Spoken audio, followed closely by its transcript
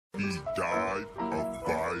died a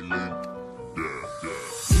violent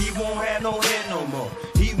death. He won't have no head no more.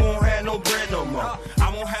 He won't have no bread no more.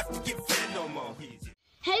 I won't have to get fed no more.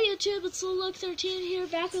 Hey YouTube, it's Look13 here,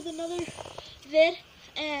 back with another vid,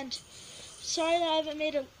 and sorry that I haven't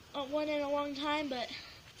made a one in a long time, but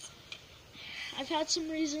I've had some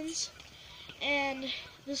reasons, and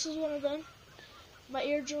this is one of them. My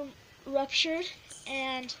eardrum ruptured,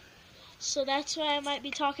 and so that's why I might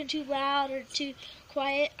be talking too loud or too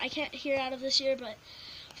quiet. I can't hear out of this ear, but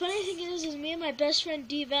funny thing is me and my best friend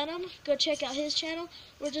D Venom, go check out his channel,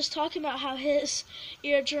 we're just talking about how his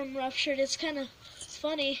eardrum ruptured. It's kind of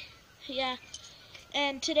funny, yeah.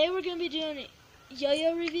 And today we're going to be doing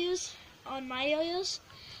yo-yo reviews on my yo-yos.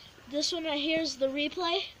 This one right here is the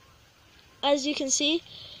replay. As you can see,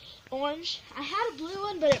 orange. I had a blue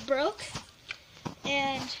one, but it broke.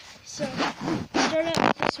 And so, start out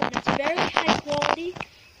with this one. It's very high quality,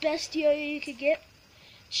 best yo-yo you could get.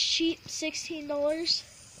 Cheap, $16.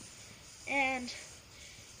 And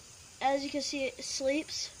as you can see, it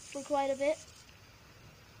sleeps for quite a bit.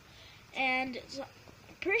 And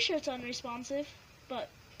I'm pretty sure it's unresponsive, but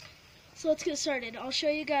so let's get started. I'll show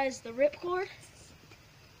you guys the ripcord,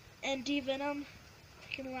 and D Venom,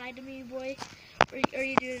 you can lie to me, boy, or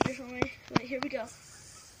you do it a different way. Wait, here we go.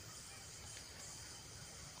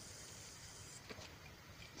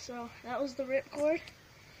 So that was the ripcord,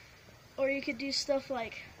 or you could do stuff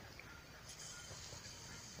like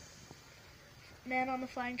Man on the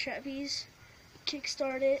Flying Trapeze,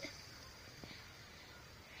 kickstart it.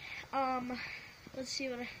 Let's see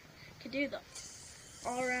what I could do though.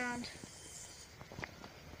 All around,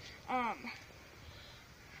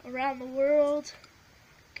 around the world.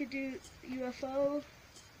 Could do UFO.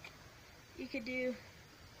 You could do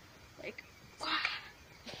like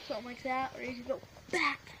something like that, or you could go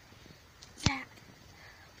back.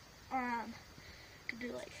 Could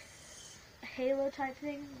do like a halo type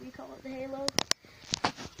thing. We call it the halo.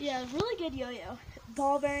 Yeah, really good yo-yo.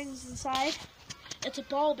 Ball bearings inside. It's a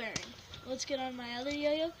ball bearing. Let's get on my other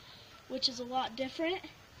yo-yo, which is a lot different.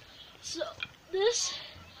 So this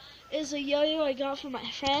is a yo-yo I got from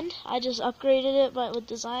my friend. I just upgraded it with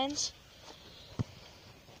designs.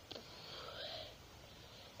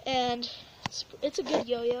 And it's a good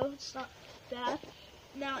yo-yo. It's not bad.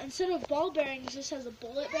 Now, instead of ball bearings, this has a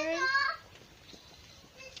bullet bearing.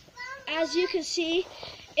 As you can see,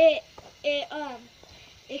 it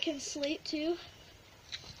can sleep too.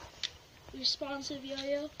 Responsive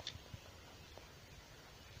yo-yo.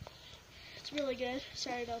 It's really good.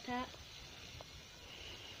 Sorry about that.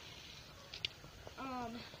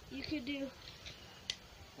 You could do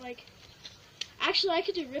like, actually I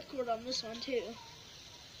could do ripcord on this one too,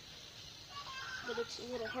 but it's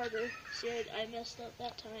a little harder. See, I messed up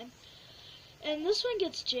that time. And this one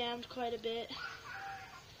gets jammed quite a bit.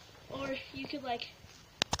 Or you could like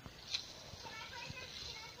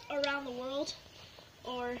around the world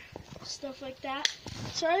or stuff like that.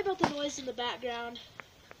 Sorry about the noise in the background.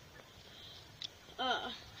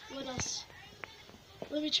 What else?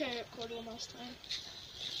 Let me try to record one last time.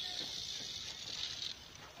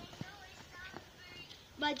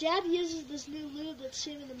 My dad uses this new lube that's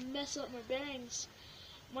seeming to mess up my bearings.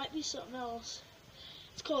 Might be something else.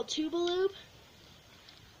 It's called Tuba Lube.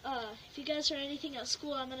 If you guys are anything at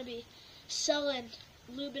school, I'm gonna be selling,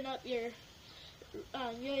 lubing up your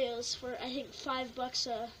yo-yos for I think $5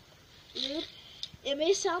 a lube. It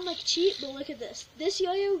may sound like cheap, but look at this. This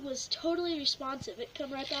yo-yo was totally responsive. It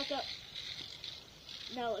come right back up.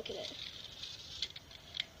 Now look at it.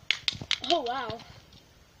 Oh wow!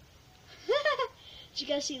 Did you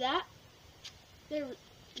guys see that? There.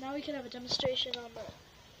 Now we can have a demonstration on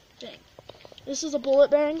the thing. This is a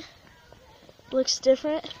bullet bearing. Looks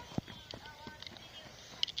different.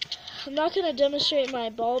 I'm not gonna demonstrate my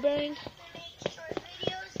ball bearing,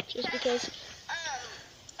 just because.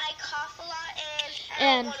 I cough a lot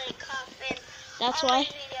and I want to cough in that's all why. my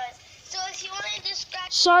videos. So if you want to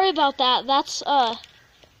describe. Sorry about that. That's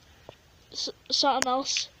something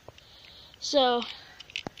else. So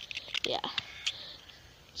yeah,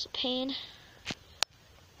 it's a pain.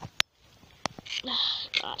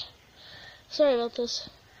 God, sorry about this.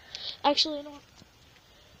 Actually, you know what?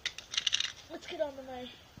 Let's get on to my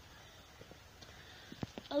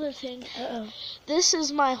other thing. This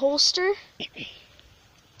is my holster.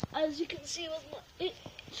 As you can see, it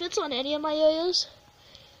fits on any of my yo-yos.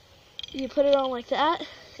 You put it on like that,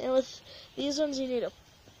 and with these ones you need to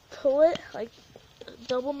pull it, like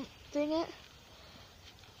double thing it,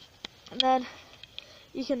 and then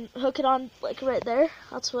you can hook it on like right there.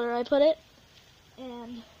 That's where I put it.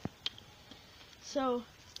 And so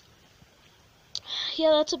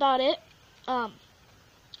yeah, that's about it.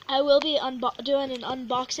 I will be doing an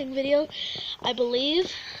unboxing video, I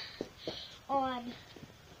believe, on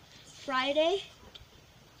Friday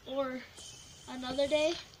or another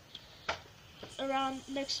day around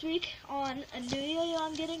next week on a new yo-yo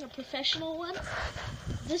I'm getting, a professional one.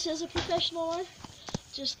 This is a professional one.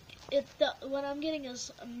 Just the one I'm getting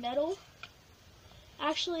is metal.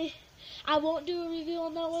 Actually, I won't do a review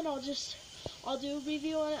on that one. I'll do a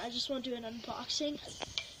review on it. I just won't do an unboxing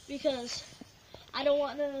because I don't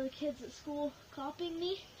want none of the kids at school copying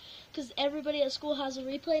me, because everybody at school has a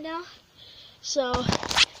replay now. So,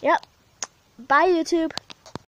 yep. Bye, YouTube.